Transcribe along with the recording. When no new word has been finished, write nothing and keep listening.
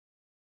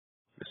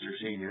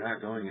Mr. Sheen, you're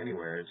not going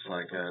anywhere. It's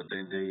like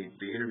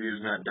the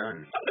interview's not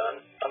done.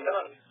 I'm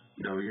done.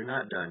 No, you're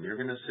not done. You're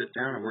going to sit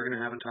down and we're going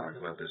to have a talk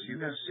about this. You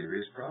got a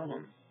serious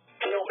problem.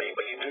 Kill me,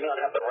 but you do not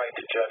have the right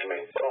to judge me.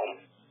 Boom.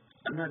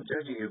 I'm not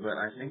judging you, but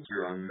I think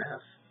you're on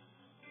meth.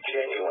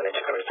 Genuine. It's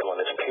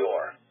crystalline. It's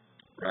pure.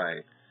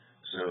 Right.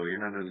 So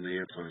you're not under the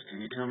influence. Can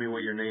you tell me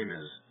what your name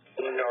is?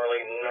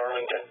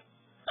 Gnarlington.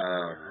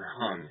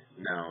 Hung.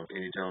 Now,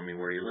 can you tell me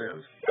where you live?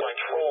 Like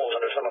trolls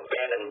under some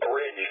abandoned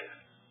bridge.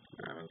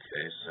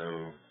 Okay, so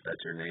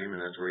that's your name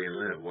and that's where you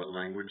live. What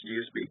language do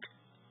you speak?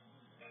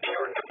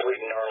 Pure and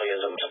complete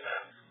gnarlyisms.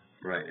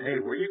 Right. Hey,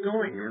 where are you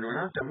going? We're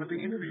not done with the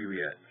interview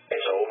yet.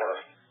 It's over.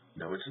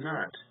 No, it's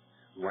not.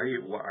 Are you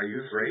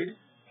afraid?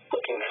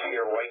 Looking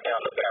fear right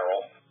down the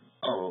barrel.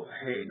 Oh,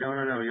 hey,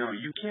 no,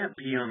 you can't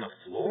pee on the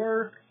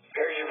floor.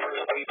 Here's your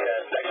first pee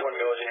test. Next one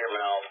goes in your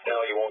mouth. No,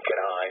 you won't get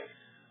high.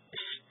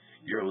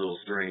 You're a little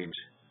strange.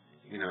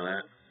 You know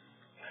that?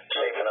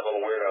 Safe and a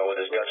little weirdo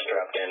with his guts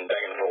strapped in,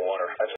 begging